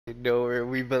know where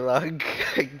we belong.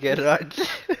 Get on.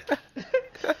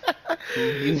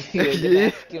 He knew you were gonna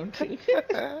ask him to.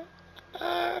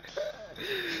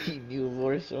 He knew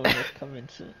Warzone was coming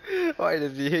soon. Why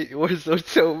does he hate Warzone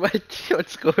so much?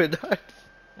 What's going on?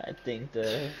 I think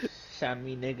the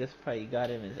Sammy niggas probably got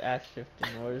him his ass ripped in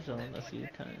Warzone a few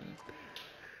times.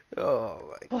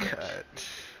 Oh my Fuck! god.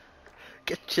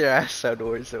 Get your ass on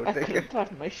Warzone, I could nigga. have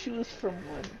bought my shoes from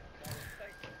one.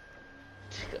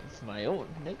 It's my own,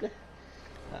 nigga.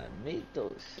 I made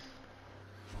those.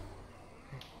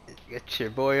 Get your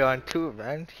boy on too,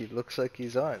 man. He looks like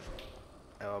he's on.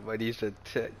 Oh, but he's a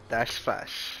dash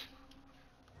flash.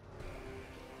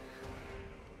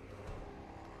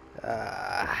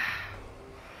 Ah,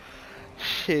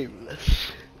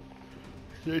 shameless.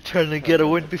 They're trying to We're get a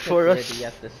gonna win click before ready us.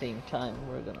 at the same time.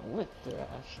 We're gonna whip their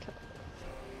ass.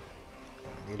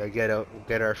 Need to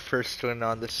get our first win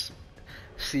on this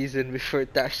season before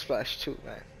dash splash too,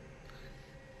 man.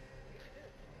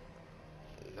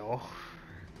 No,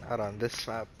 not on this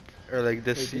map or like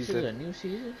this Wait, this is season. a new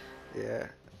season? Yeah,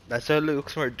 that's why it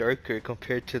looks more darker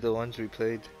compared to the ones we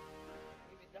played.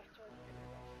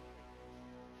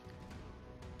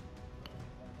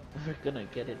 We're gonna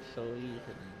get it so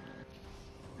easily,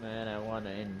 man. Man, I want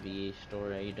an NBA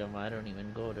store item. I don't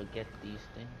even go to get these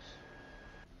things.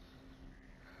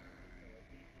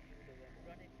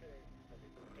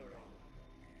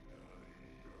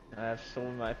 I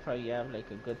probably have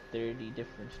like a good 30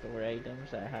 different store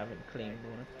items. I haven't claimed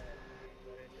one.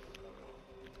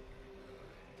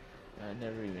 I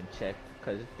never even check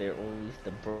because they're always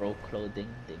the bro clothing.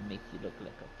 They make you look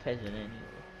like a peasant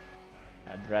anyway.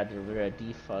 I'd rather wear a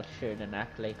default shirt and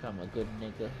act like I'm a good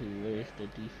nigga who wears the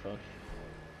default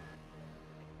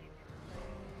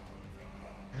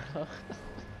shirt.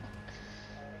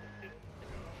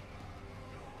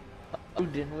 Who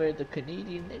didn't wear the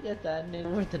Canadian nigga? That nigga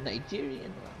wore the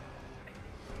Nigerian one.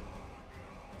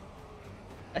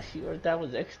 Actually, or that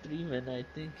was extreme, and I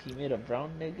think he made a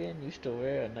brown nigga and used to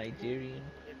wear a Nigerian.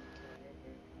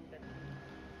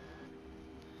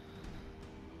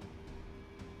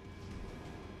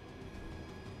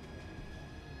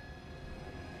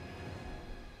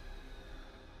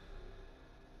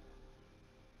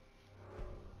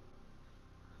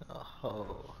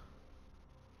 Oh.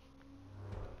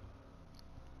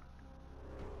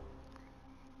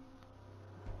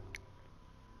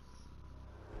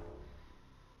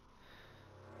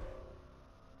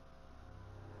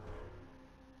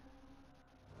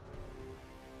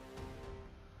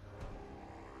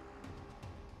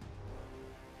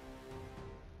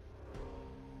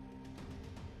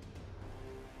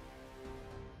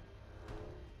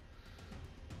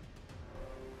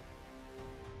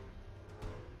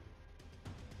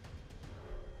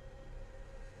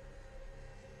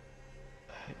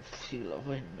 I feel a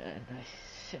win, man. I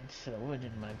sense a win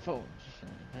in my bones.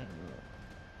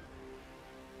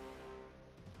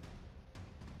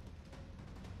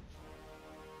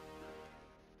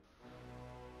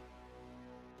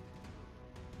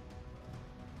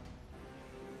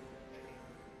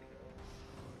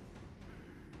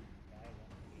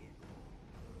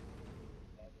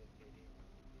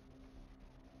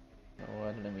 You know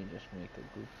what? Let me just make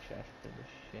a group chat for this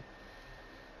shit.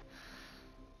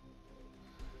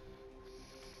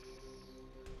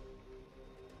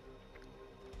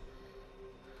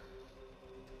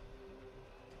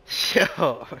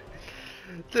 Yo,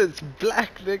 this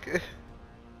black nigga.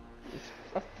 This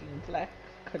fucking black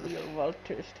Khalil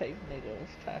Walters type nigga was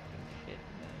talking shit,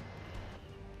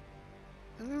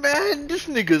 man. Man, this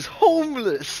nigga's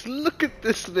homeless. Look at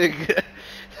this nigga.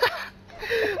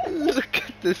 Look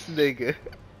at this nigga.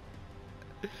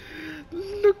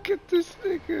 Look at this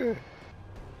nigga.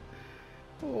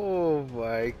 Oh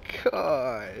my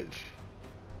god.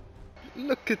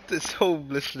 Look at this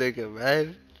homeless nigga,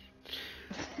 man.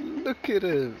 Look at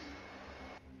him.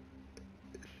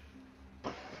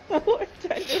 What?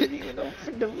 I never even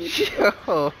opened the window.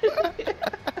 Yo.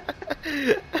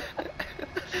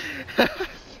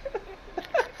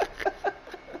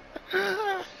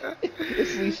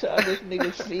 If we saw this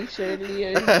nigga's face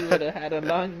earlier, he would have had a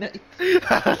long night.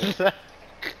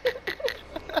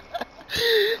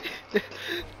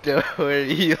 Don't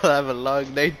worry, you'll have a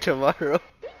long night tomorrow.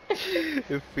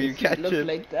 If we If he catch looked him.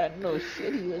 like that, no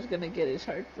shit, he was gonna get his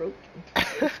heart broken.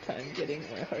 This time getting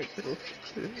my heart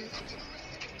broken.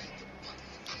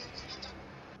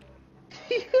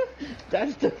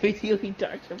 That's the video he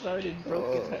talks about in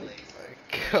Broken Oh Heart.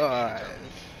 my god.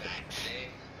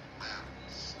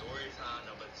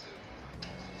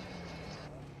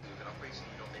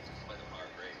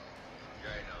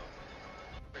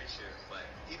 But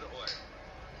either or,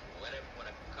 whatever you want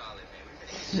to call it.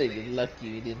 Nigga,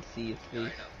 lucky we didn't see his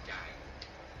face.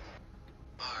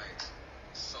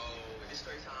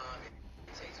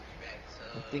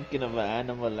 I'm thinking of an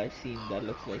animal I've seen that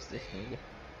looks like this nigga.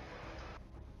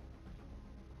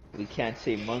 We can't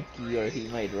say monkey or he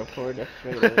might report us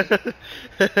right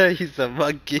away. He's a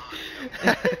monkey.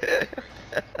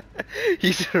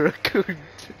 He's a raccoon.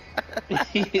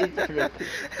 He's a raccoon.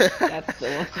 That's the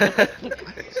one I was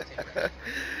looking for.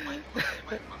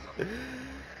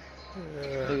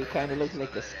 Nigga kinda looks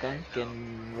like a skunk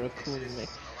and raccoon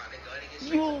mix.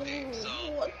 Yo,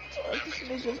 what? This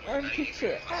nigga's armpits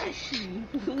are ashy.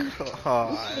 This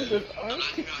nigga's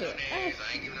armpits are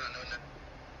ashy.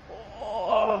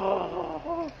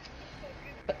 Oh.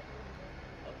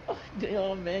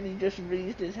 Oh man, he just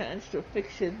raised his hands to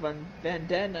fix his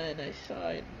bandana and I saw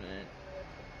it, man.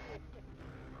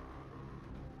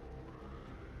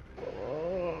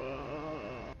 Oh.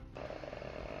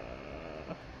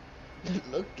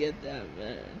 Look at that,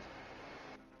 man.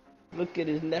 Look at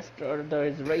his left arm or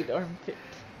his right armpit.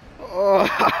 Oh,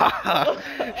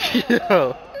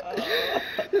 yo,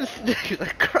 this nigga's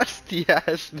a crusty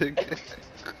ass nigga.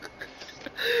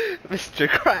 Mr.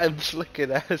 Krabs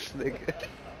looking ass nigga.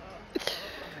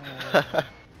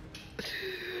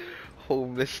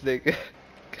 Homeless nigga.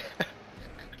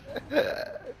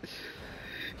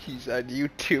 He's on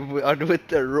YouTube on with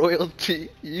the royalty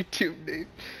YouTube name.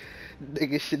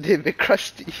 Nigga should name it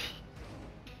Krusty.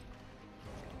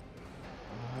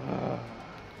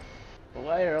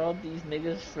 Why are all these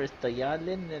niggas for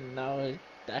Yalin and now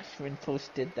Dashman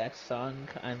posted that song,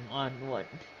 I'm on one?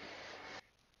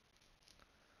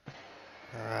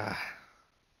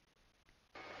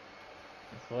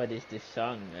 What is this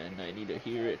song, man? I need to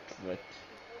hear it, but...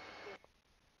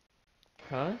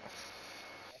 Huh?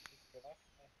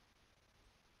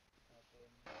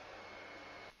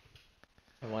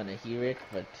 I want to hear it,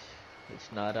 but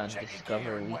it's not on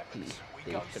Discover Weekly.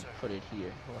 They should put it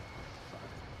here. What the fuck?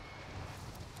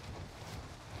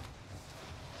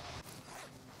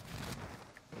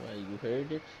 Well, you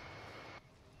heard it?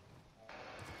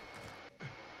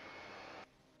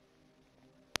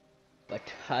 But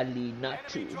Hali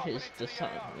Natu is the song,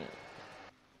 man.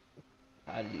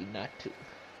 Hali Natu.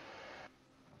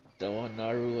 The one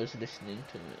Naru was listening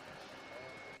to it.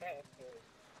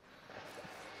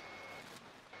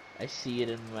 I see it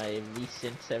in my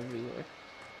recents everywhere.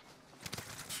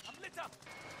 I'm lit up.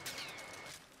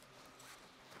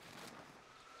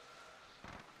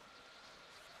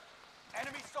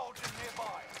 Enemy soldiers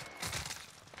nearby.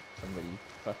 Somebody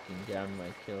fucking down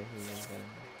my kill here.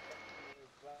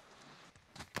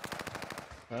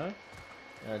 Huh?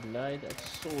 I'd lie, that's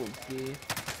so gay.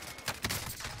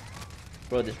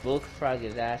 Bro, this bulk frog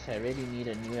is ass. I really need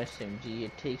a new SMG.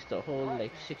 It takes the whole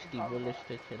like 60 bullets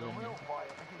to kill him.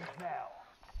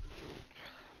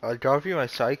 I'll drop you my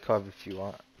Psycom if you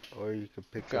want, or you can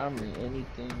pick Drop up. me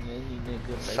anything, any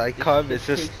nigga. Like, Psycom is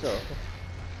just.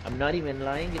 I'm not even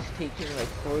lying. It's taking like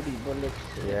 40 bullets.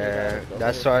 To Yeah,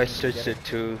 that's why I switched it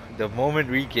to. The moment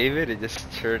we gave it, it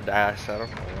just turned ass. I don't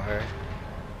know why.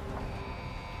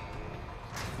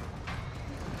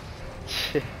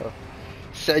 Chill.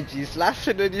 Seji's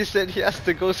laughing when you said he has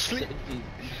to go sleep.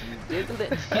 Yo,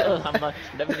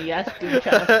 let me ask him,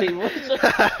 can I say what's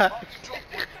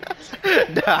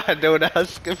Nah, don't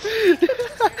ask him.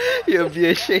 You'll be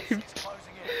ashamed.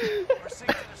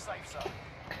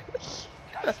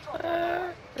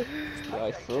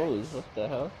 I froze, what the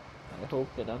hell? I hope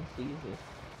it unfreezes.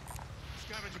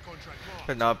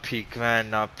 Not peak, man,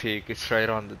 not peak. It's right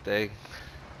on the thing.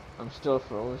 I'm still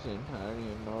frozen. I don't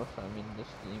even know if I'm in this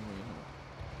game right now.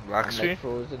 Black I'm screen? like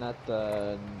frozen at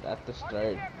the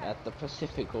start, at the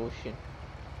Pacific Ocean.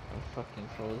 I'm fucking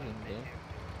frozen there.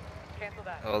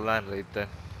 I'll land late then.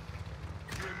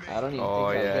 I don't even think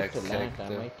I'll get to land. I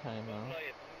might time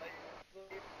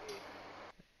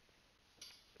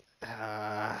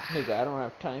out. Nigga, I don't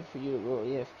have time for you to go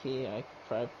AFK. I could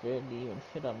probably barely even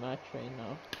fit a match right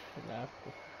now.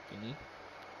 After fucking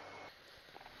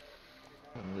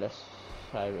unless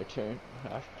I return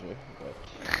after, but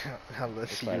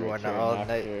Unless if you I want return all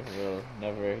after, night. we'll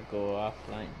never go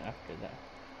offline after that.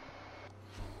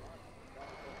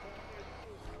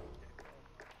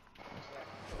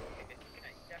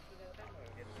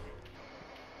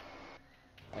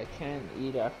 I can't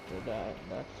eat after that,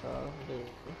 that's all.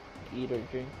 Eat or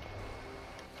drink.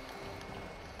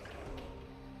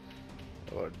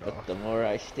 Oh no. But the more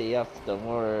I stay up, the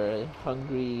more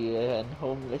hungry and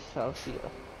homeless I'll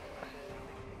feel.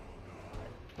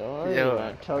 Don't worry,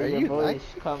 man. Tell your boys,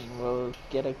 come, we'll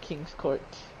get a king's court.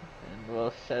 And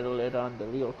we'll settle it on the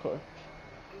real court.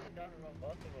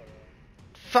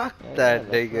 Fuck that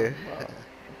nigga.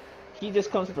 He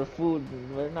just comes for food,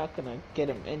 and we're not gonna get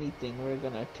him anything. We're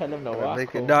gonna tell him to walk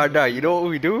Like, home. nah, nah, you know what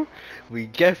we do? We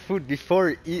get food before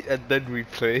we eat and then we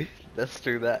play. Let's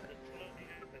do that.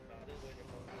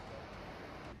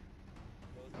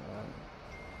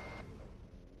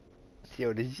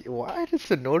 Yo, why does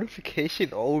the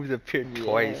notification always appear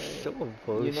twice? Yeah, So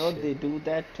you know bullshit. they do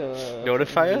that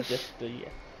Notify only us? just to,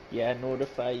 yeah,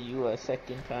 notify you a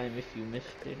second time if you missed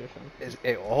it or something.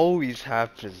 It always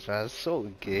happens, man. It's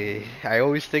so gay. I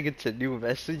always think it's a new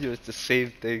message, or it's the same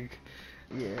thing.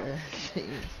 Yeah,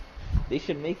 they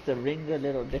should make the ring a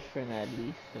little different at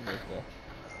least, and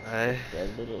I... like a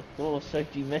little. Oh,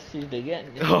 Sergi messaged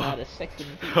again. It's Oh, not a second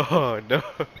peak. oh no.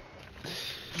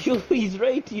 Yo, he's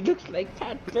right. He looks like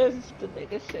Pat Bez, the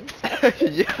nigga sent Pat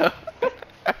Bez. Yeah.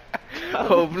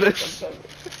 Homeless.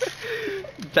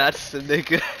 That's the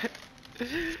nigga.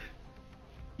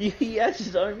 He has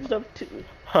his arms up too,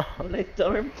 like the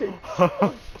armpits.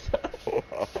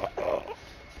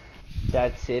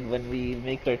 That's it. When we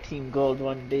make our team gold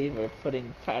one day, we're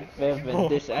putting Pat Bev and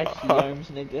this ashy arms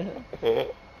nigga.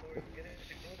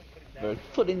 We're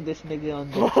putting this nigga on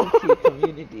the 2K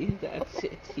community. That's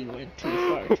it. He went too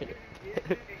far today.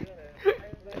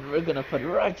 And we're gonna put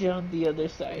Raja on the other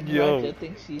side. Raja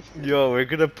thinks he's. Yo, we're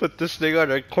gonna put this nigga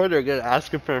on our corner. We're gonna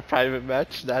ask him for a private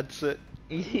match. That's it.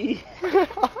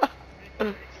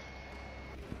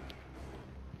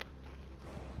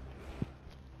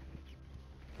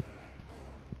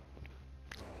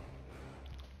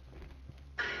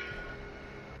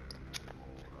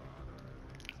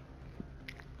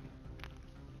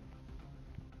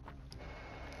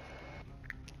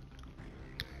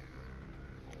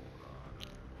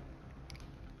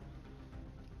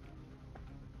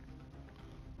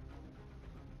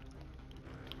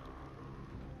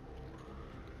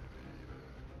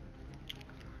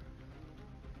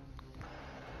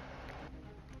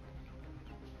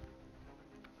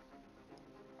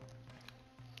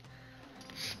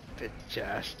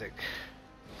 Fantastic.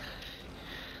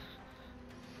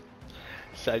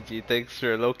 Sanji thinks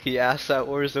we're low-key ass at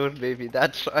Warzone, maybe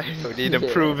that's why we need to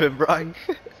prove him wrong.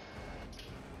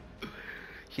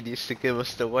 He needs to give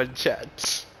us the one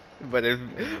chance. But if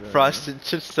Frosted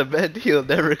shits the bed, he'll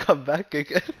never come back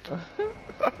again.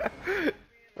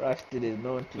 Frosted is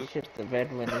known to shit the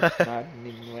bed when it's not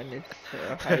when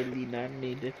it's highly not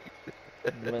needed.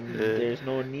 When there's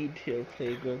no need, he'll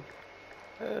play good.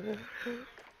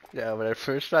 Yeah, but our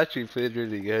first match we played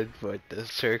really good, but the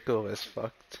circle was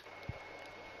fucked.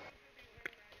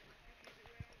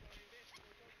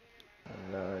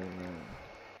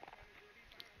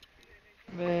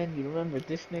 Man, you remember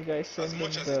this nigga I sent him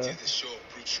the... It is a show of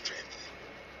brute strength,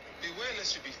 beware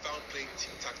lest you be found playing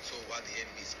tic-tac-toe while the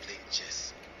enemy is playing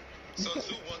chess. Sun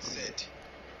Tzu once said,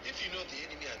 if you know the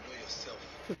enemy and know yourself,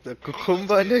 The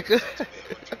cucumba nigga.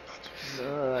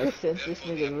 No, I sent this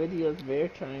nigga videos bare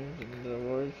times in the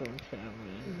Warzone chat,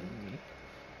 man.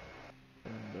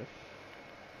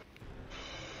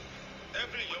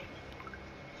 Every young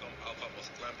become alpha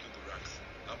must climb through the ranks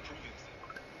and prove himself.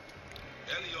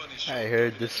 I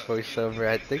heard this voiceover,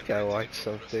 I think I watched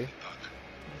something.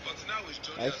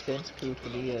 I sent 2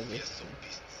 3 of this.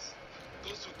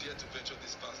 Those who dare to venture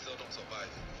this far seldom survive.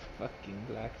 Fucking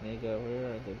black nigga,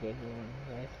 where are the good ones,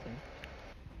 I think?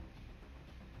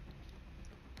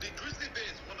 The grizzly bear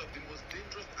is one of the most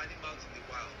dangerous animals in the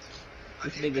wild.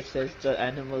 This nigga says the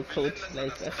animal coats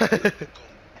like that.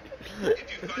 If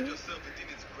you find yourself within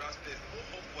its grasp, there's no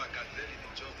hope for a gazelle in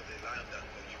the jaws of a lion than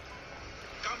for you.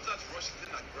 Kamzat rushes in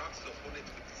and grabs his opponent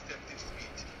with deceptive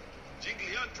speed.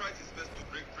 Jinglian tries his best to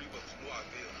break free, but to no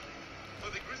avail.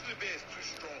 But the grizzly bear is too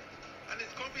strong, and his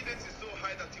confidence is so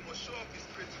high that he must show off his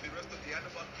prey to the rest of the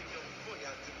animal kingdom before he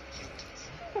has even killed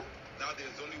it. Now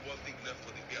there's only one thing left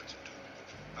for the bear to do,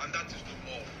 and that is to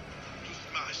maul, to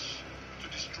smash, to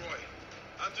destroy,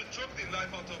 and to choke the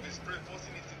life out of his prey,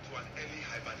 forcing it into an early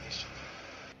hibernation.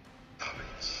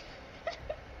 Damage.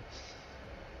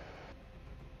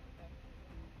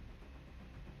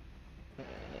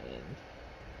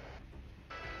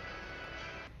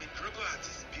 The Gregor at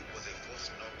his peak was a force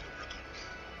not to reckon with.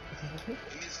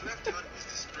 In his left hand was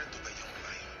the strength of a young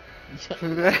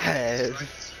lion.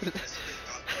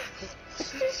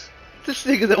 This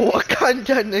nigga the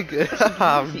Wakanda nigga.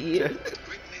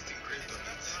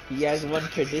 He has one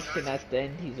tradition at the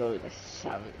end, he's always a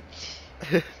savage.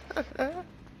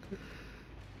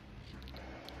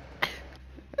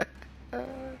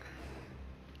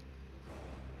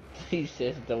 He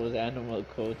says those animal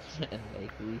coats, and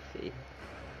like we say.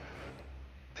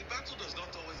 The battle does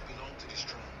not always belong to the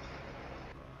strong.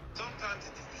 Sometimes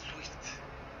it is the swift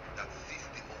that seize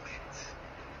the moment.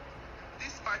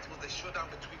 This fight fight was a showdown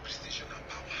between precision and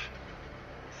power,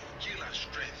 skill and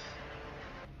strength,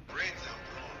 brains and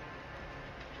brawn.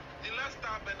 The last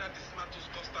Starbender dismantles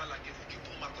Costa like a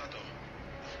skillful matador,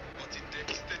 but in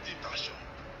devastating fashion.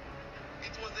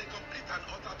 It was a complete and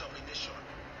utter domination,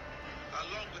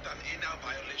 along with an anal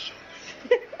violation.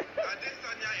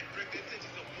 Adesanya impregnated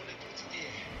his opponent with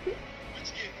air,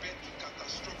 which gave birth to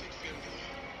catastrophic failure.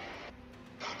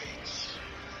 Damage.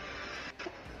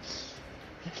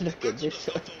 Look at this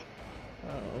one.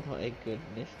 Oh my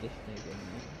goodness, this nigga,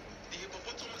 man. The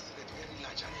hippopotamus is a very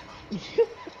large animal.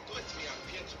 Though it may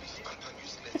appear to be fat and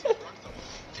useless, it ranks among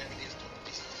the deadliest of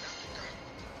beasts in Africa.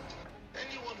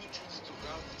 Anyone who chooses to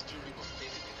rouse its fury must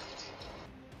pay the penalty.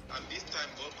 And this time,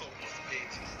 Volkov must pay it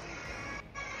his way.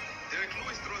 Derek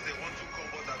Lewis throws a 1-2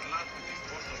 combo that lands with the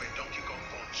force of a Donkey Kong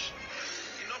punch.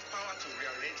 Enough power to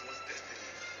rearrange one's destiny.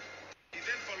 He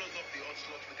then follows up the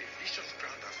onslaught with a vicious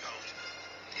ground and pound.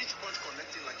 Each punch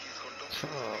connecting like he's conducting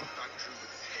an impact drill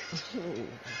with his head.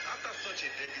 After such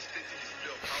a devastating display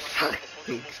of power,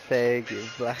 Big fag, you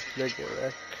black nigga,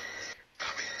 man.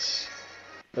 damage.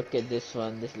 Look at this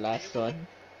one, this last one.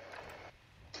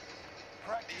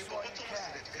 Practice what you can.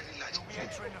 You'll be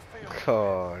entering the field.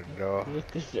 Oh no.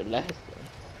 Look at the last one.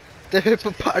 The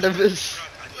hippopotamus.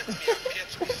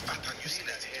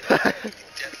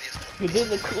 You did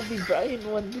the Kobe Bryant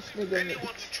one, this nigga.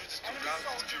 Anyone who chooses to rouse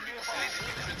his fury must pay the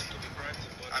penalty.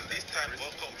 And this time,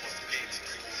 Volkov must pay it his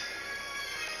way.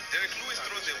 Derek Lewis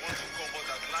throws a 1-2 combo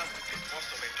that lands with the force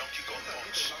of a Donkey Kong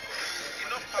punch.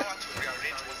 Enough power to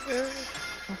rearrange one's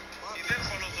destiny. He then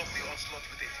follows up the onslaught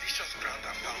with a vicious ground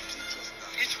and pound.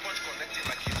 Each punch connecting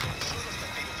like he's conducting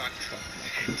an impact drill with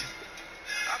his head.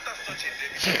 After such a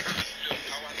devastating display of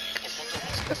power, the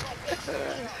hippopotamus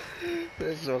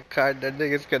This Wakanda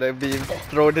nigga's gonna be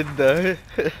thrown in the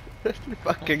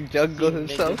fucking jungle and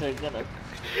stuff. Niggas are gonna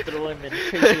throw him in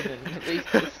prison and rape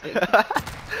this nigga.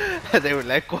 And they were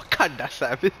like, Wakanda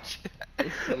savage.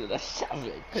 This is a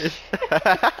savage.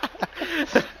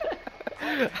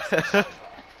 The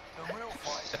real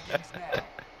fight begins now.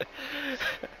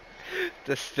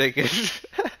 This thing is.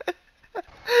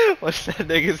 What's that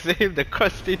nigga's name? The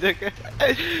crusty nigga?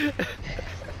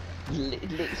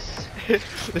 Lace.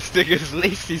 This nigga's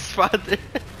Lacey's father.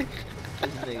 This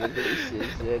nigga Lace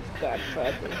is a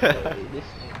godfather. Boy. This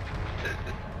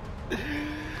nigga.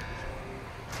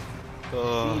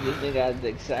 Oh. See, this nigga has the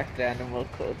exact animal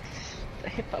code. The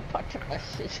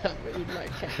hippopotamus is a very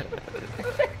large animal.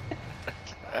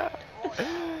 Mark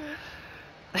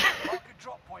a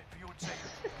drop point for your team.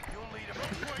 You'll lead them.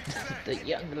 The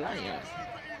young lion.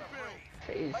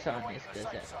 Praise on his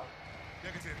gazette.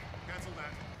 Negative. Cancel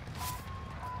that.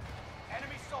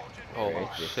 Enemy soldier Oh, nearby.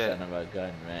 Where's this shit. son of a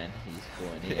gun, man? He's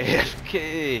going in. AFK.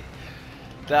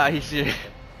 Nah, he's your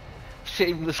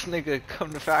shameless nigga.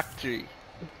 Come to factory.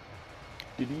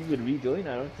 Did he even rejoin?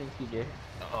 I don't think he did.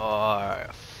 Oh,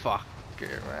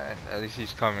 fucker, man. At least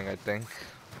he's coming, I think.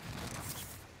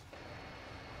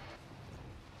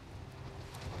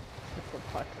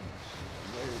 Hippopotamus.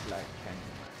 Very large animal.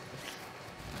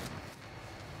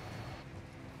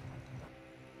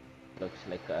 Looks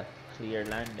like a clear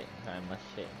landing, I must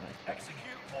say myself. Execute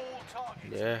all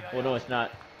targets. Yeah. Oh no, it's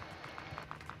not.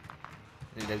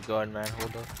 Need a gun, man.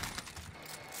 Hold on.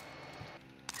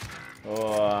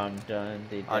 Oh, I'm done.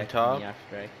 They On decked top? me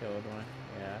after I killed one.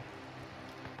 Yeah.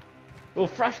 Oh,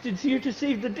 Frosted here to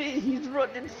save the day. He's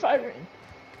running, firing.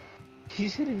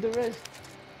 He's hitting the rest.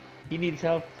 He needs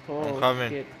help. Oh, I'm coming.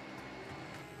 shit.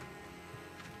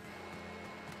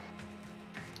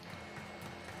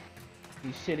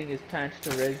 He's shitting his pants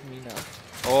to res me now.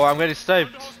 Oh, I'm getting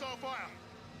sniped. Hostile fire.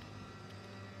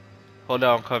 Hold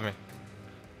on, I'm coming.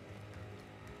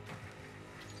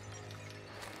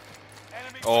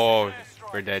 Enemy Oh, precision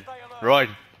airstrike. we're dead. Stay alert. Run.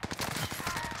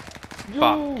 Yo!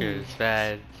 Fuckers,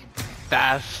 man.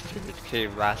 Bastard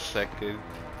came last second.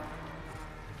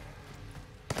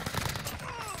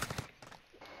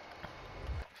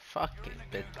 Fucking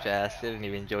bitch ass. Didn't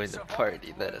even join the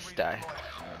party. Let us die.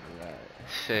 Alright.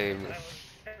 Shameless.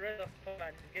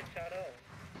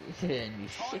 And you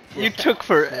shit You yourself. took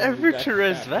forever got to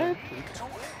res, shot. man.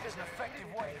 Talking is an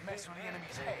effective way to mess with the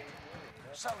enemy's head.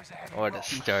 So is a heavy What a rock.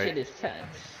 He start. shit his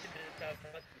pants.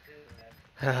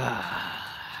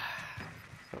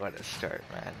 What a start,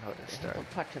 man. What a start.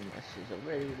 Hippopotamus is a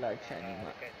very large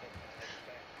animal.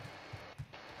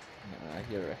 Nah,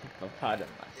 you're a hippopotamus.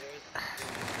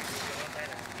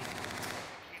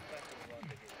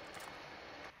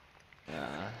 Nah,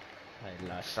 I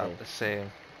lost It's not it. the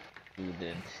same. You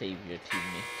didn't save your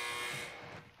teammates.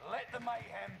 Let the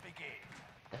mayhem begin.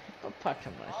 The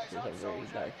hippopotamus is a very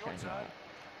large animal.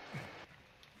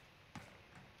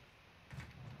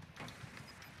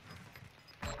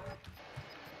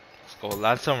 Go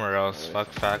land somewhere else. Oh, Fuck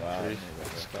it's a factory. squad,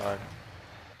 nigga, It's bro. gone.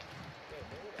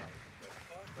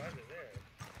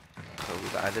 So we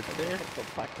landed there. Put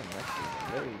pot in my shit.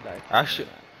 Very light. Actually,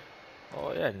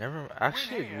 oh yeah, never.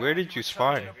 Actually, Win here where and did you you return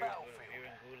spawn? to the battlefield.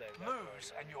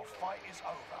 Lose and your fight is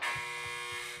over.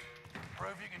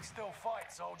 Prove you can still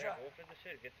fight, soldier.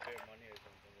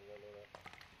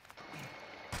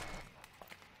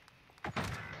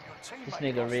 Your This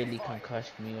teammate nigga lost the really fight.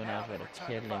 concussed me when I Now was they about to return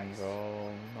kill to him, base.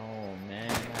 bro. No,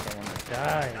 man. I don't wanna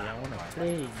die. I wanna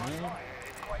play, Front man. line.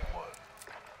 Great work.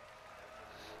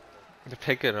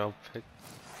 Pick it up. Pick.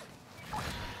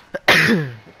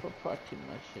 Put pot in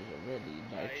my shit. Really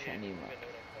light shiny, man.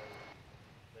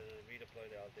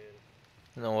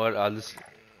 You know what? I'll just.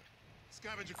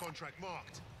 Scavenger contract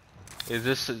marked. Is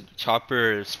this a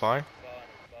chopper spawn?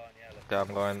 Yeah,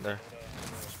 I'm going there.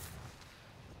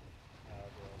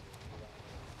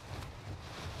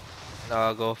 No,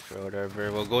 I'll go for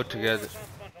whatever. We'll go together.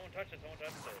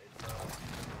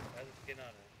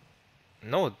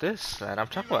 No, this man. I'm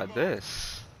talking about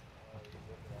this.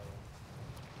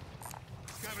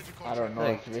 Scavenger I don't contract know.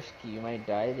 Like, It's risky. You might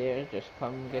die there. Just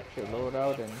come get your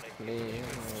loadout and play.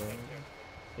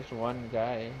 Just one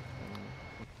guy. And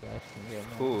you guys can get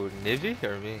one. who? Nivy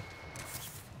or me?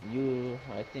 You,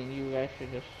 I think you guys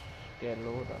should just get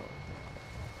loadout.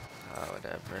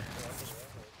 Whatever.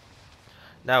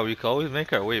 Now we can always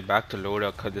make our way back to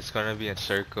loadout because it's gonna be in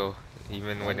circle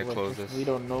even when it But closes. we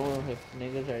don't know if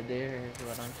niggas are there, is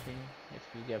what I'm saying. If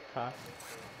we get popped.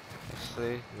 Let's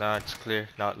see. Nah, it's clear.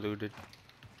 Not looted.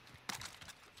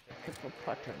 Triple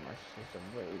pattern system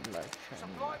very light shiny.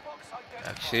 Supply box identified.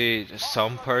 Actually, just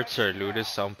some parts are looted,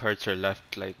 some parts are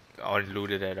left like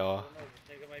unlooted at all.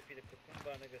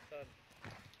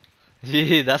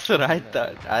 Yeah, that's what I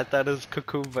thought. I thought it was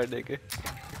Kukumba, nigga.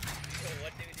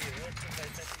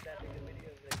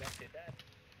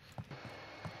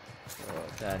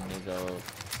 That nigga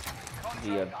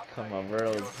will become a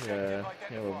world,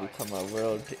 it will become a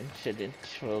world incident.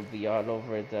 Will be all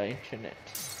over the internet.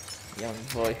 Young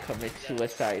boy commit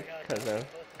suicide because of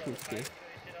 2K.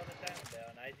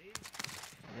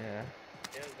 Yeah.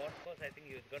 There was one post I think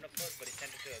he was gonna post, but he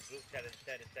sent it to a group chat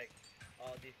instead. It's like,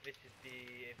 all these bitches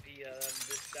be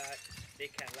this, that. They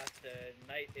can't last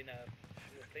a night in a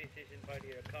PlayStation party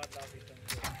or a COD lobby, some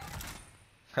shit.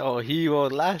 Oh, he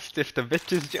won't last if the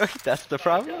bitches join. That's the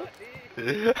problem.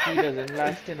 He doesn't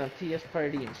last in a PS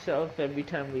party himself. Every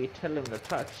time we tell him to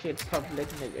talk shit public,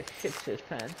 nigga shits his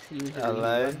pants. Usually he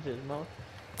runs his mouth.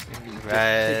 And he just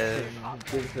Man, sits and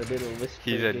gives a little whisper.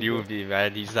 he's a giggle. newbie,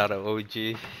 man. He's not an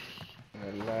OG.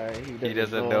 Wallahi, He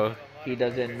doesn't know. He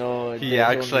doesn't know. He There's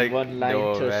acts only like one line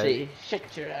no, to man. say.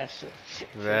 Shut your ass up. Shut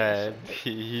your ass Man, up.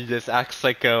 he just acts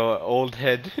like a old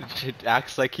head.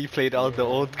 Acts like he played all the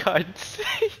old cards.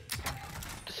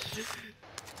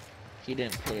 He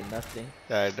didn't play nothing.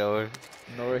 I know.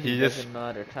 Nor he doesn't know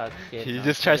how to talk shit. He not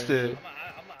just tries friendly. to.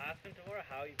 I'ma ask him tomorrow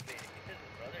how he played it. He said his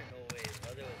brother, no way. His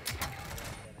brother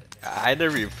was I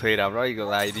never even played. I'm not even gonna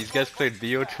lie. These guys played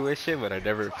BO2 and shit, but I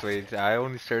never played. I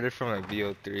only started from like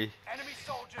BO3. Enemy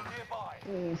soldier nearby.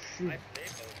 Oh shit.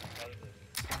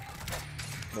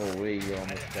 No way you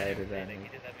almost died of that. He Man.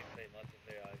 just had me play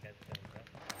multiplayer against him.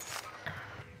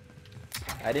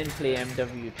 I didn't play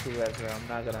MW2 ever. I'm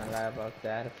not gonna lie about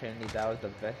that. Apparently that was the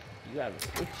best. You have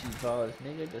itchy balls,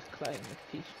 nigga. Just climb the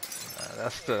piece.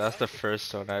 That's the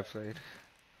first one I played.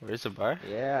 Where's the bar?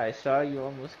 Yeah, I saw you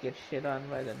almost get shit on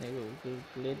by the nigga who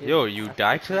glittered. Yo, you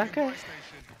died to that guy?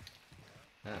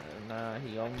 Nah,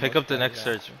 he almost Pick up the died next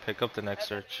after. search. Pick up the next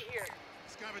search.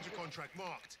 Scavenger contract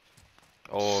marked.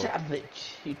 Oh,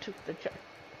 Savage. He took the shot.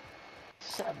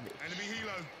 Savage. Enemy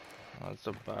helo. that's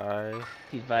a buy.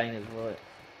 He's buying his wallet.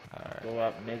 Alright. Go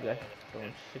up, nigga.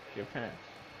 Don't shit your pants.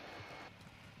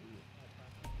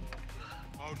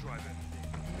 I'll drive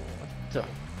it. So,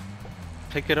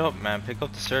 Pick it up, man. Pick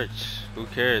up the search. Who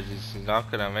cares? He's not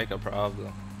gonna make a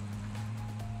problem.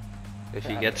 If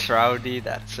he gets rowdy,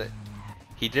 that's it.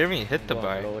 He didn't even hit the go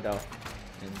buy. load out.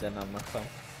 And then I'm gonna come.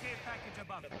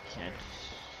 I can't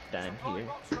stand Supply here.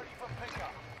 box ready for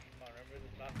pickup. Remember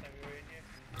this last time we were in here?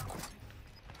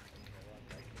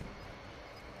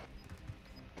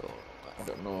 Oh, I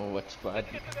don't know what spot.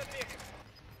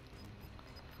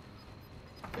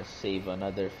 Just save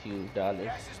another few dollars.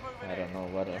 Gas is moving I don't in. know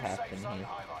what'll New happen safe zone here.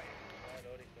 highlighted.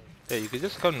 Yeah, you could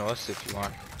just come to us if you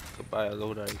want. You could buy a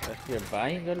loader, I guess. You're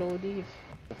buying a loadie?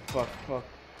 Fuck.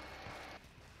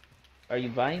 Are you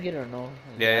buying it or no?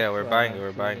 Yeah, we're That's buying why it. We're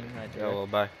I'm buying it. feeling my Yeah, we'll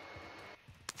buy.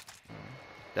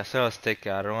 That's what I was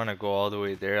thinking. I don't want to go all the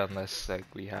way there unless like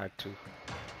we had to.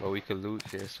 But we could loot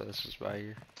here, so let's just buy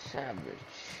here. Savage.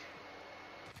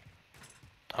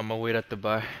 I'm gonna wait at the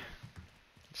bar.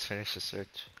 Let's finish the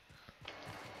search.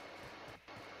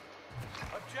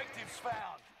 Objectives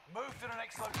found. Move to the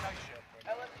next location.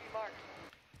 LMG marked.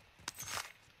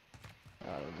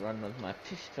 I'll run with my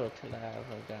pistol till I have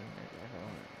a gun.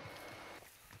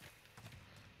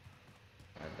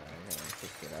 And I'm gonna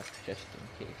pick it up just in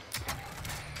case.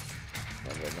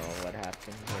 Never know what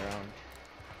happens around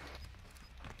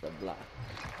the block.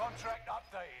 Contract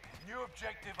updated. New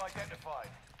objective identified.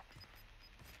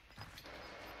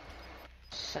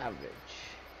 Savage.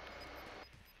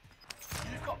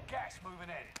 You've got gas moving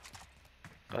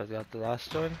in. Guys got the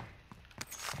last one.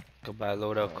 Go buy a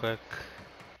loadout quick.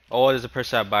 Oh, there's a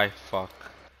person at buy. Fuck.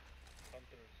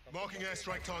 Marking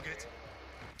airstrike target.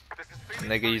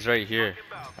 Nigga, he's right here.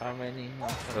 How many?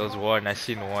 There was one. I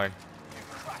seen one.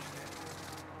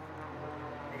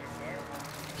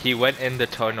 He went in the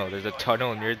tunnel. There's a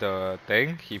tunnel near the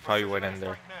thing. He probably went in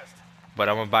there. But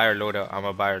I'm gonna buy our loadout. I'm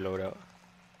gonna buy our loadout.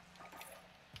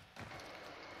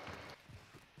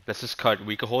 Let's just cut.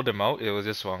 We could hold him out. It was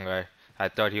this one guy. I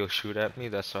thought he'll shoot at me.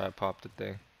 That's why I popped the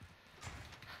thing.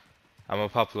 I'm gonna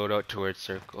pop loadout towards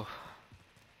circle.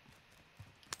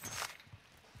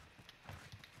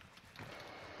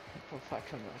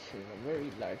 Hippopotamus is a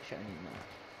very large animal.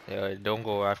 Yeah, don't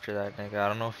go after that nigga. I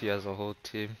don't know if he has a whole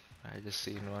team. I just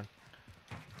seen one.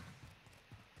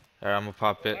 Alright, I'm gonna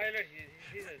pop it. Tyler,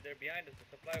 they're behind us,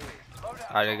 the supply way.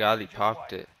 I think Ali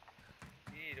popped it.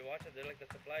 You need to watch it, they're like the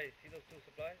supply. See those two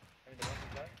supplies? I mean the one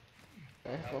supply?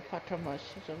 The hippopotamus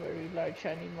is a very large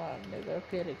animal. Nigga,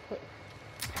 get it quick.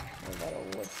 No matter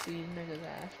what these niggas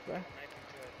ask, bro.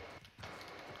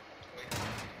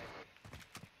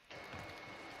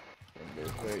 And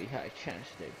there's very high chance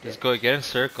they're dead. Just go get in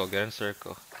circle. Get in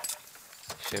circle.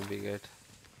 Should be good.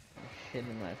 I'm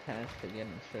shitting my pants to get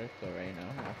in circle right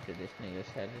now. After this nigga's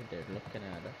headed, they're looking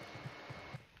at us.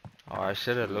 Oh, I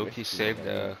should have low-key saved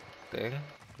the thing.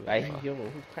 Hey, yo, who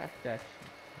cracked that?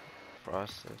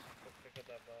 Frosted.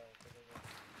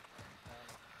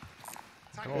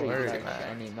 Tango Don't worry, Very large man.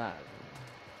 animal.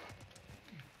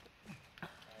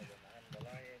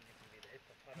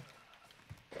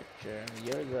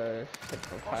 You're the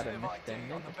Positive hippopotamus then,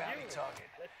 ID on the nigga. bounty target.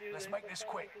 Let's make this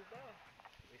quick.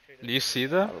 Do you see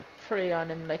them? I'll prey on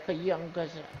him like a young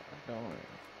gazelle. Don't worry.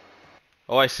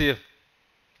 Oh, I see him.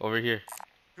 Over here.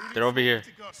 They're over here.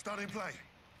 Starting play.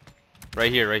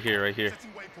 Right here, right here, right here.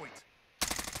 Setting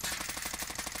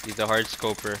waypoint. He's a hard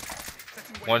scoper.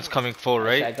 Setting One's waypoint. coming full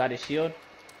I right. got his shield.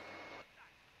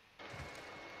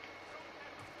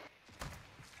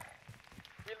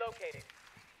 Relocating.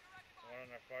 One on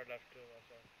our far left too,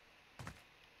 also.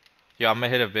 Yeah, I'm gonna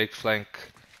hit a big flank.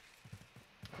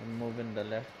 I'm moving the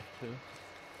left too.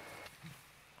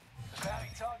 Bounty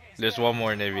target is There's down. one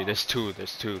more Navy. There's two.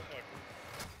 There's two.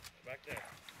 Back there.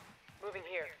 Moving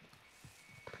here.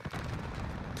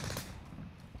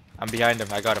 I'm behind him.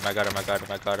 I got him. I got him. I got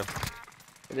him. I got him.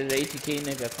 There's an ATK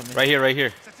nigga coming. Right here. Right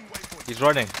here. Setting waypoint. He's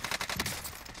running.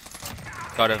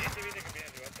 Got him. ATV nigga behind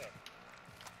you, what's up?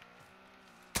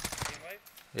 Team wipe?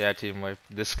 Yeah, team wipe.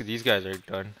 These guys are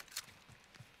done.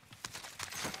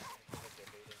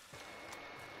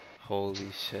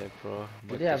 Holy shit, bro.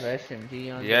 Do they have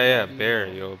SMG on? Yeah, yeah, them? bear,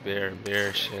 yo,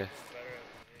 bear shit.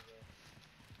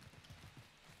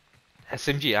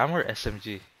 SMG ammo or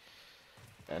SMG?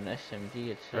 An SMG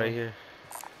itself. Right here.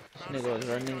 This nigga was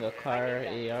running a car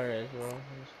AR as well.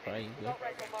 It's probably good.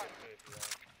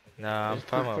 Nah, I'm It's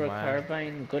fine good for with a mine.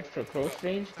 carbine, good for close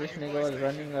range. This nigga was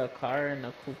running a car and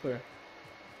a Cooper.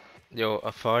 Yo,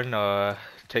 a fun,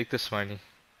 take this money.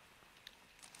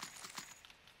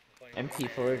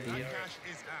 MP40. Cash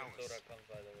is ours.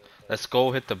 Let's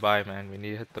go hit the buy, man. We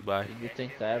need to hit the buy. Did you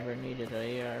think I ever needed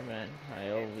an AR, man? I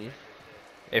always.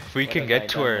 If we What can have I get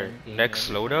to done our in game next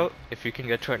every loadout, if we can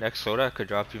get to our next loadout, I could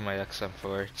drop you my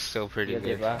XM4. It's still pretty Yeah,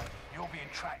 good. You're being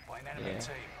tracked by an enemy Yeah.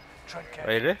 team. Tread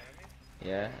carefully. Right there?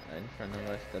 Yeah, in front of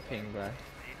us, the ping bar.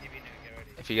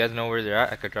 If you guys know where they're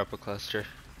at, I could drop a cluster.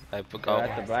 I We're got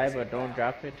at the buy, but don't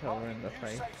drop it till we're in the New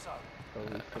fight. safe zone. So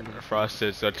we fully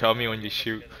Frosted, so tell me when you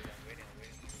shoot.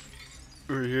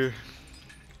 Right here.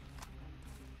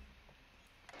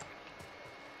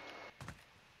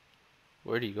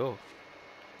 Where'd he go?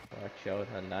 watch out.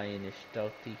 A lion is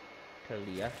stealthy till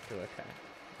he has to attack.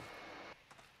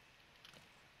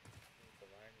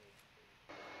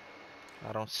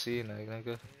 I don't see it, nigga. Just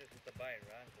hit the buy and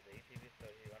run for the ATV, so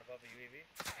you wanna pop a UAV?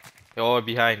 Oh,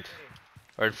 behind.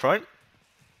 Or in front?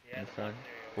 Yeah, In the front.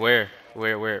 area.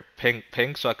 Where? Ping,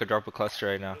 so I could drop a cluster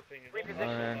right now. Blue ping is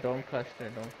over. Don't cluster,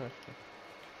 don't cluster.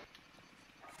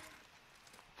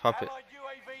 Pop it. Allied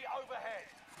UAV overhead.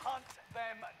 Hunt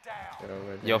them down. They're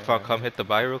over there. Yo, fuck, come hit the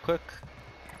buy real quick.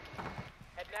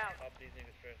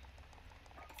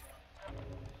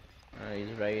 Oh, he's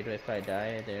right. If I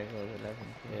die, there goes 11.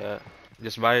 Yeah.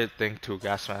 Just buy a thing to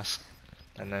gas mask.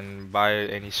 And then buy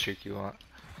any streak you want.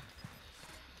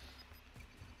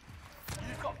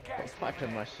 You've got gas Potter moving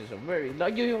in. Mush is a very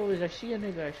like yo, I see a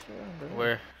nigga I swear on the road.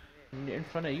 Where? In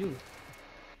front of you.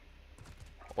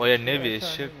 Oh yeah, Swear I Navy saw a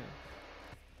ship. nigga.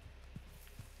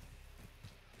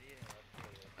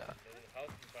 There's a house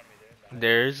in front of me there.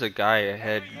 There is a guy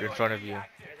ahead in front of you. You guys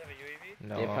have a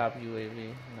UAV? They No. pop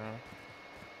UAV. No.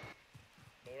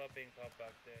 Load up being popped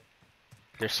back there.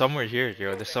 There's somewhere here,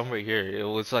 yo. There's somewhere here. It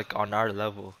was like on our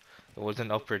level. It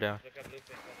wasn't up or down. Look at blueprint.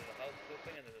 There's a house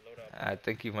blueprint and there's a load up. I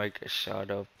think you might get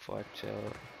shot up. Watch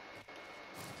out.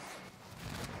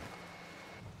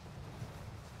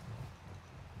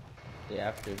 They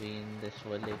have to be in this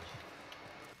village.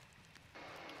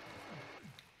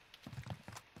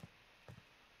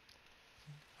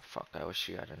 Fuck, I wish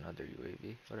you had another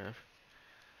UAV. Whatever.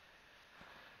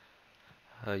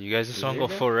 You guys just You wanna hear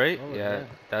go that? full right? Oh, Yeah, yeah.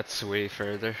 that's way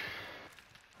further. The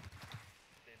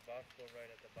box go right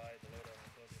at the buy, the load up. I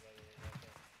told you about it. Right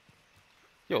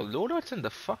there. Yo, loadout's in the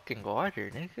fucking water,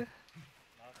 nigga.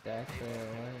 That's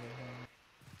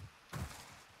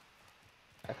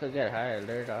I could get high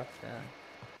alert off that.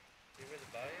 See where the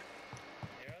buy is?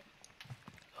 Near us?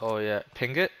 Oh yeah,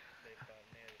 ping it. They found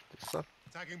near us. This one.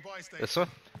 Tagging buy station. This one.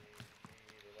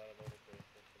 There's a lot of load up there.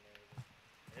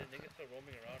 There's niggas still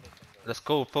roaming around us. Let's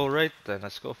go full right then.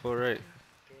 Let's go full right.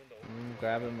 Two in the open.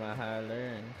 Grabbing my high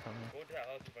alert and coming. Go to that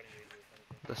house in front of you. Or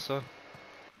something. This one.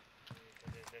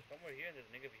 There's somewhere here and there's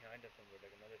a nigga behind us somewhere,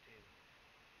 like another team.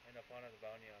 And Afan has a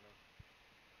bounty on him.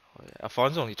 Oh yeah.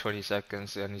 Afon's only 20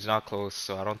 seconds and he's not close,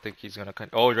 so I don't think he's gonna.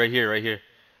 Oh, right here, right here.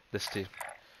 This team.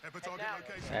 Head for target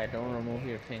location. Alright, don't remove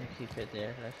your ping. Keep it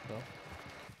there. Let's go. There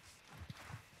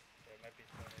might be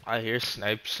some. I hear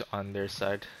snipes on their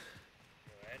side.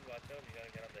 And watch out, you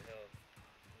gotta get on the hill.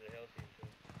 The hill team too.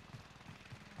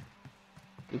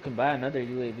 You can buy another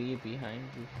UAV behind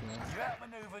you. If you want. You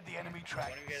outmaneuvered the enemy One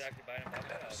trackers. of you guys actually buying a pop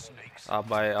Let out. the sneaks. I'll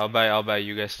buy.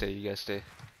 You guys stay. You guys stay.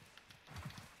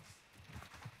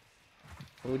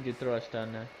 Who would you throw us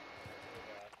down there? I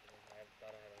thought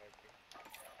I had a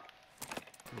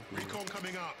heartbeat. Recon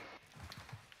coming up.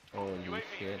 Holy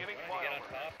shit. When you get on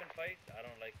top and fight, I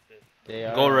don't like this. They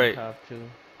are Go on right. top too.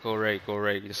 Go right. Go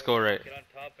right. Just go right. Get on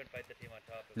top and fight the team on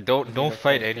top. Don't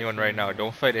fight anyone right now.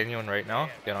 Don't fight anyone right now.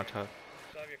 Get on top.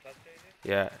 Still have your cluster, is it?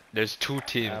 Yeah. There's two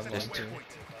teams. Yeah, There's one two. team. Top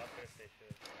first, they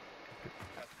should.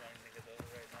 Top strong niggas over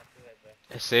right now too, at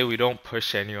the I say we don't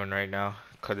push anyone right now,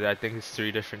 cause I think it's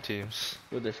three different teams.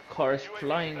 With this cars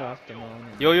flying off the mountain.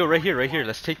 Yo, right here, right here.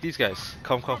 Let's take these guys.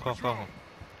 Come.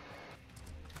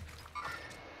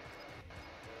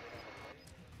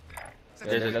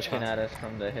 They're There's a looking chance. at us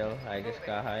from the hill. I just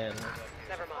got high alert.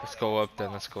 Let's go up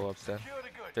then. Let's go up then. Secure the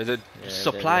goods. There's a Yeah,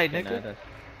 supply, they're looking at nigga. us.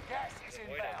 Gas is avoid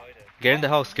it, inbound. avoid it. Get in the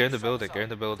house. Get in the building. Get in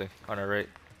the building. On our right.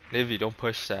 Navy, don't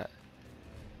push that.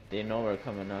 They know we're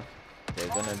coming up. They're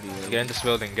gonna be. Get in this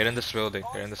building. Get in this building.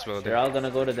 Get in this building. They're all gonna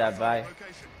go to that buy.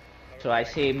 Location. So I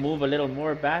say move a little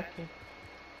more back,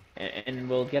 and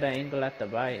we'll get an angle at the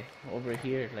buy over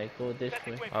here. Like go this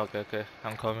way. Okay.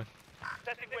 I'm coming.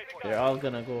 They're all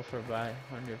gonna go for buy,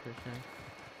 100%.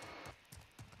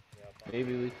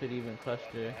 Maybe we could even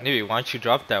cluster. Navy, why don't you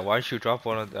drop that? Why don't you drop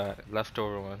one of the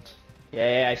leftover ones?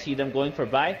 Yeah, I see them going for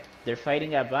buy. They're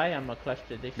fighting at buy. I'm a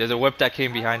cluster this. There's a whip that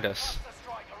came behind us.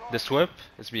 This whip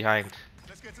is behind.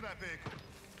 Let's get to that vehicle.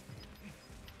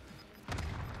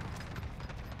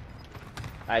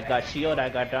 I got shield. I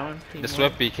got down. This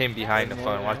teamwork. whip became behind the One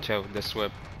phone. more, Watch out. This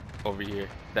whip over here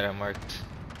that I marked.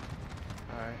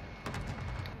 Alright.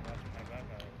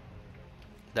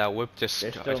 That whip just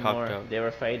There's hopped still more. out. They were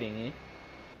fighting, eh?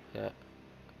 Yeah.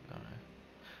 Alright.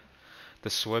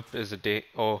 This whip is a day.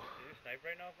 Oh, Did you snipe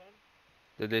right now, Fon?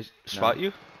 did they spot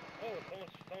you? Oh, someone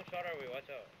shot our way, watch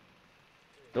out.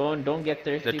 Don't get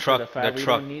thirsty truck- for the fact the we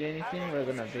truck. don't need anything. We're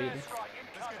gonna beat it. Let's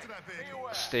get to that vehicle.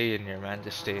 Stay in here, man.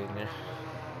 Just stay in here.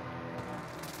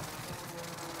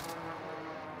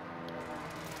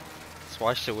 Just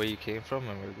watch the way you came from,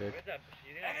 and we're good. Where's that?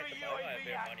 You didn't hit the ball, I have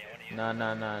bare money, I wanna use Nah,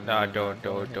 Nah, nah, don't. hit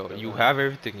the You buy. have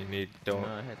everything you need. Don't.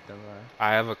 No, hit the buy.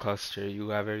 I have a cluster. You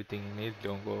have everything you need.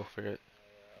 Don't go for it.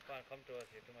 Fon, come to us,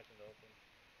 you're too much in the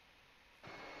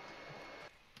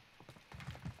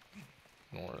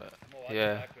open. More of that. I'm gonna watch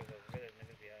Yeah. the back with us, there's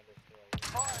niggas behind us too.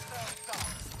 Fire sales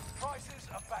done. Prices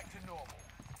are back to normal.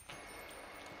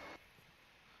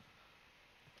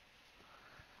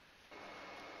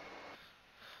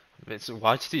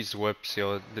 Watch these whips,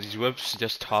 yo. These whips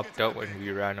just topped out when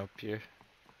we ran up here.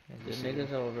 The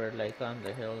niggas over like on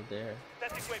the hill there. They're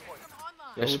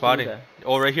Who do spotting. that?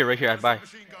 Oh, right here. I buy.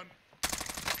 Machine gun.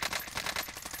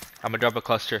 I'm gonna drop a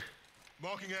cluster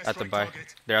Marking at the airstrike buy.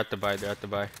 target. They're at the buy. They're at the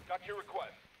buy. Got your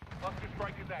request. Cluster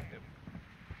strike is active.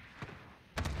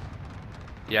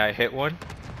 Yeah, I hit one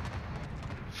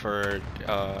for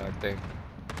thing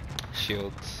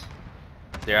shields.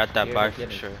 They're at that Scared buy of for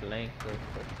getting sure. flanked or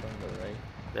pushed from the right.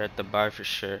 They're at the buy for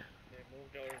sure. They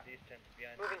moved over these tents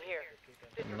behind. Moving here.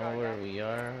 I don't know where we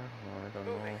are. Or I don't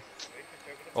know. Wait for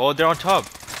circle. Oh, they're on top.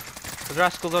 The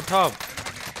rascals on top.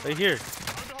 Right here.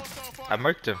 Under hostile fire. I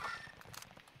marked him.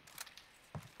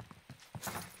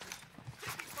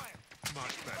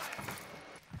 Much better.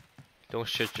 Don't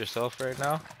shit yourself right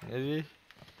now, maybe.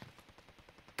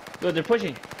 Yo, they're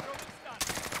pushing.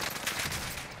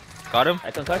 Got him?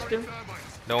 I concussed him.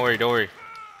 Thermites. Don't worry, don't worry.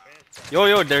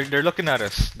 Yo, they're looking at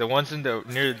us. The ones in the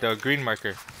near the green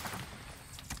marker.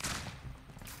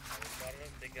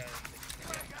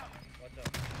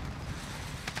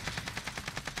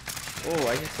 Oh,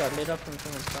 I just got lit up from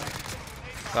someone's side.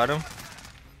 Got him?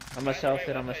 I'm a self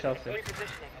it, I'm a self it. I'm a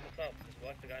south. Just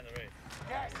watch the guy on the right.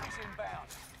 Gas is inbound.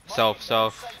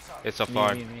 Self. It's a Me,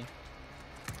 farm. me.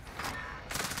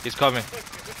 He's coming.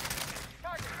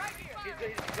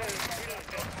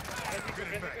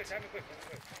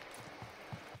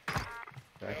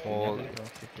 Oh,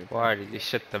 why did you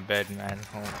shit the bed, man?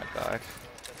 Oh my god.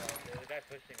 The guy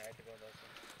pushing, I had to go and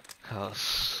open. That was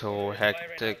so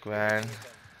hectic, man.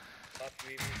 Top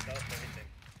 3v, south,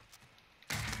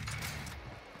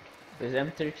 everything. Is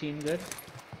M13 good?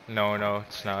 No,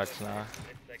 it's not. It's like no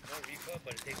recoil,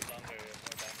 but it takes longer, more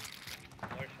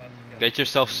damage. More shots. Get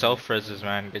yourself self-reses,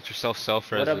 man. Get yourself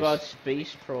self-reses. What about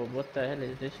Space Probe? What the hell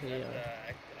is this here?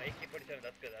 AK-47,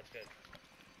 that's good, that's good.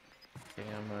 Okay,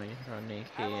 I'm on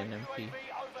AK and MP.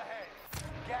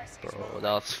 Bro,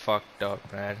 that was fucked up,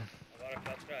 man. I got a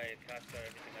cluster, I cluster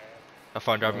everything I have. I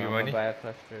found drop Oh, your I'm gonna money. buy a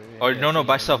cluster. Oh, Yeah, no,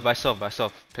 buy yeah.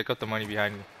 self. Pick up the money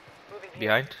behind me.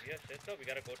 Behind? We have shit though, we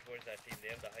gotta go towards that team. They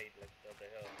have the height, like the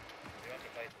hill. We want to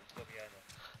fight them, still behind them.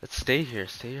 Let's stay here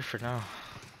for now.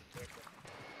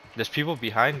 There's people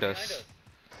behind us.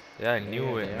 Yeah, I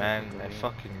knew Yeah, it, they are man. people, I yeah.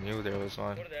 fucking knew there was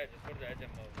one. Go to the edge, just go to the edge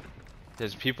and move.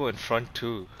 There's people in front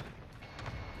too.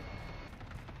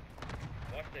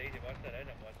 Watch the edge, watch that edge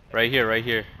and watch that. Right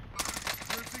here.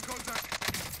 Troops in contact.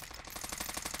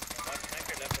 Watch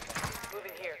sniper left of us.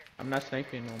 Moving here. I'm not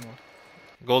sniping no more.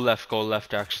 Go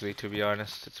left actually, to be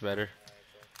honest. It's better. Just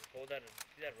hold that,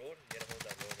 see that road? You gotta hold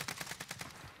that road.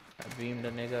 I beamed the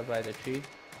nigga by the tree.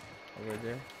 Over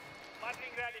there.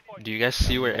 Do you guys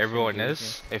see where everyone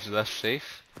is? If left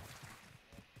safe? I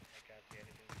can't see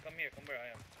anything. Come here, come where I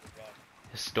am. This rock.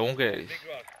 Just don't get. Big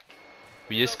rock.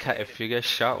 We just can't. If you get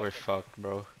shot, we're fucked,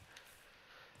 bro.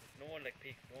 No one like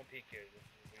peek, no one peek here. This is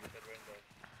where you said we're in the.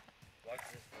 Watch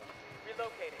this one.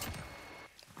 Relocating.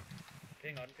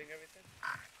 Ping, unping everything.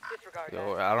 Disregard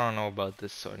Yo, that. I don't know about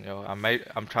this one, yo.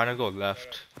 I'm trying to go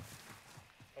left.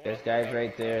 There's guys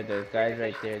right there. There's guys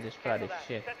right there. This spot is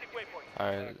shit.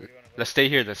 Alright, let's stay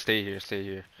here. Stay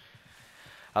here.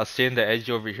 I'll stay in the edge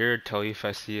over here. Tell you if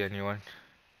I see anyone.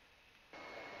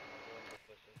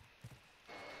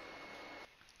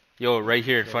 Yo, right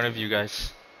here in front of you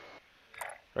guys.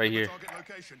 Right here. Target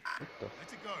location. Let it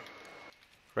go.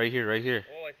 Right here. Oh,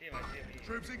 I see him.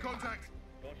 Troops in contact.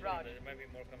 Don't shoot him. There might be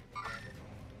more coming from behind him.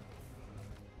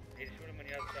 Hey, shoot him when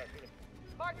you have the shot. Shoot him.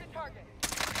 Mark the target.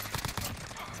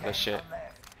 Good shit.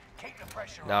 Keep the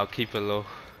pressure Now keep it low.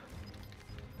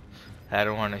 I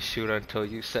don't want to shoot until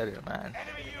you said it, man. on.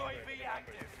 Enemy UAV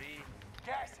active.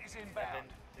 Gas is inbound.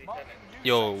 Marking new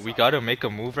Yo, safe we zone. gotta make a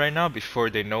move right now before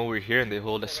they know we're here and they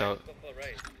hold us out. Go full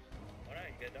right.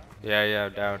 Alright, you get down. Yeah,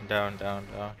 down.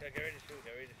 Okay, get ready to shoot.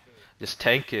 Get ready to shoot. Just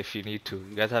tank it if you need to.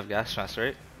 You guys have gas masks,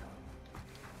 right?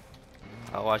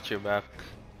 I'll watch your back.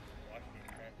 Watch these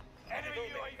tents. Enemy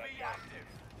UAV active.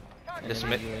 Just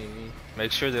Enemy UAV.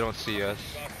 make sure they don't see us.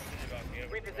 Rock, this is rock. You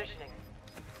gotta- Repositioning.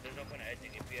 There's no point of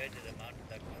edging. If you edge the mountain,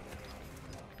 that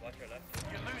watch your left.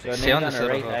 You're losing Your Stay name's on on this our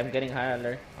little right. hill. I'm getting high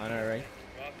alert. On our right.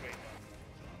 Rock right now.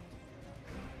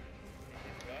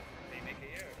 Rock, they make it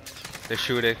here or not? They're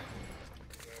shooting.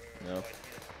 No.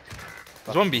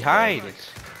 There's one behind. Yeah, I see it.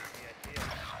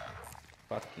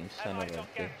 Fucking son of a bitch.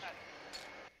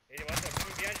 Hey, watch out. Two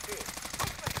behind you.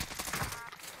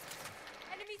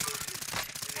 Enemy CT.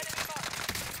 Enemy mark.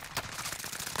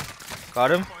 Got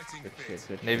him? Fighting Good fit. shit,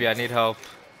 good Maybe shit. I need help.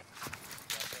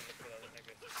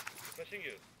 Pushing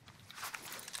you.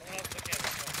 Someone else looking at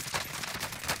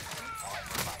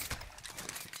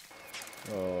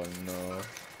me. Oh no.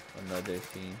 Another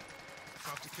team.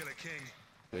 Tough to kill a king.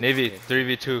 Good Navy, shit.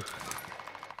 3v2.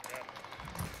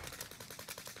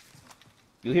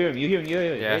 You hear him,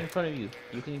 Yeah. right in front of you.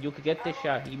 You can get this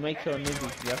shot. He might kill a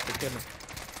newbie. You have to kill him.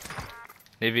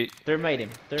 Maybe Thermite him.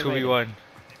 Thermite him. 2v1.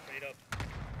 Straight up.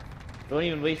 Don't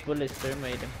even waste bullets.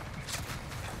 Thermite him.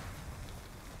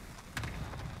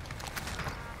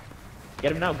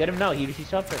 Get him now. Get him now. He's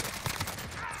suffered.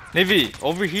 Navy,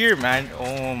 over here, man.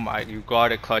 Oh my, you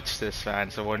gotta clutch this, man.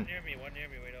 It's a One near me,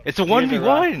 wait up. It's a Near the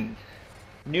rock. 1v1.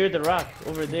 Near the rock.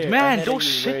 Over there. Man, ahead don't of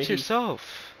you, where shit he-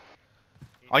 yourself.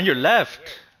 On your left.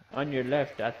 On your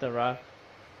left. At the rock.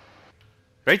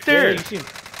 Right There, there. you see him.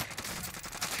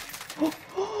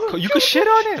 You can shit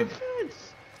on him.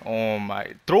 Defense. Oh my.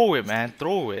 Throw it, man.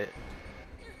 Throw it.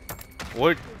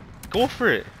 What? Go for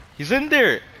it. He's in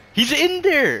there. He's in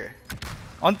there.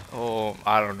 On. Oh,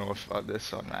 I don't know about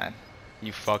this one, man.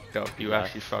 You fucked up. You Yeah.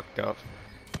 actually fucked up.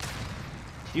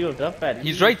 Shield up at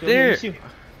He's me. right Show me, there. you see him.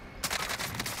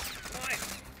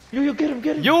 Yo, get him,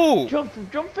 get him. Yo.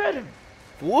 Jump at him.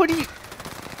 What are you?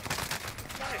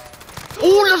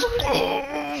 Oh, let's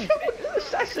go.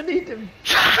 Assassinate him.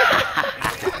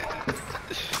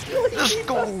 Let's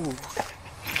go.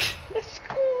 Let's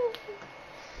go.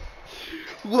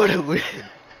 What a win.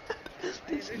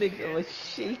 This nigga was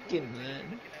shaking,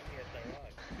 man.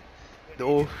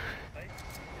 No.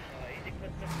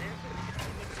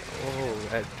 Oh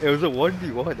man, it was a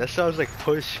 1v1. That sounds like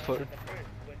push, but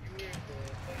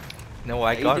no,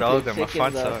 I got all of them. My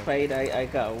front the side. fight, I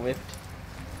got whipped.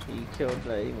 He killed,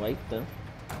 he wiped them.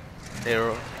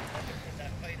 Arrow.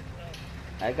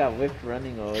 I got whipped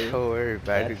running away. Don't worry,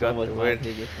 man. We That's got was the my win.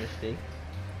 biggest mistake.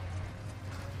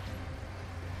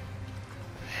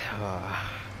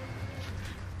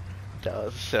 That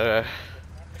was a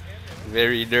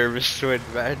very nervous win,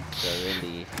 man. It's a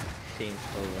really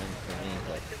shameful win for me,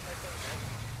 but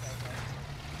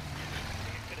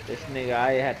this nigga,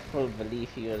 I had full belief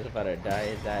he was about to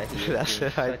die. That he was That's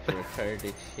doing what I such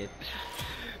retarded shit.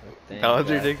 But thank The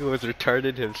other God. nigga was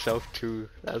retarded himself too.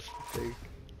 That's the thing.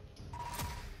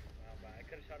 I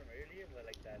could have shot him earlier, but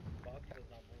like that box was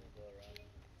not movable around.